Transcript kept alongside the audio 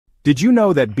Did you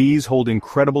know that bees hold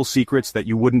incredible secrets that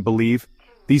you wouldn't believe?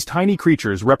 These tiny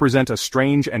creatures represent a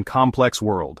strange and complex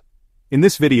world. In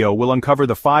this video, we'll uncover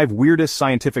the 5 weirdest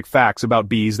scientific facts about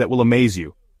bees that will amaze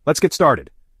you. Let's get started.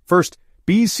 First,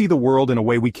 bees see the world in a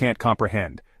way we can't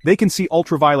comprehend. They can see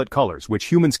ultraviolet colors,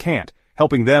 which humans can't,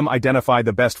 helping them identify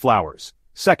the best flowers.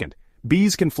 Second,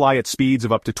 bees can fly at speeds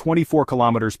of up to 24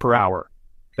 kilometers per hour.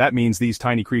 That means these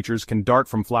tiny creatures can dart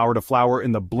from flower to flower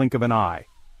in the blink of an eye.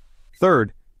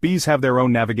 Third, bees have their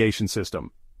own navigation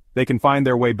system. They can find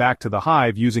their way back to the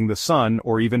hive using the sun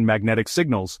or even magnetic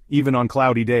signals, even on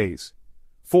cloudy days.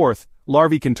 Fourth,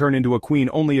 larvae can turn into a queen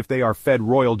only if they are fed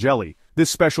royal jelly. This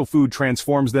special food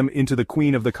transforms them into the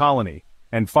queen of the colony.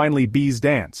 And finally, bees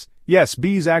dance. Yes,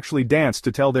 bees actually dance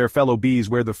to tell their fellow bees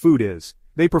where the food is.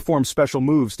 They perform special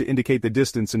moves to indicate the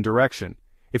distance and direction.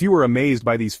 If you were amazed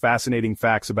by these fascinating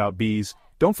facts about bees,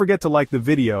 don't forget to like the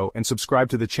video and subscribe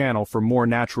to the channel for more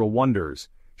natural wonders.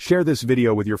 Share this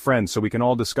video with your friends so we can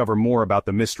all discover more about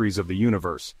the mysteries of the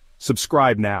universe.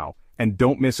 Subscribe now, and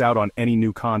don't miss out on any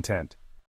new content.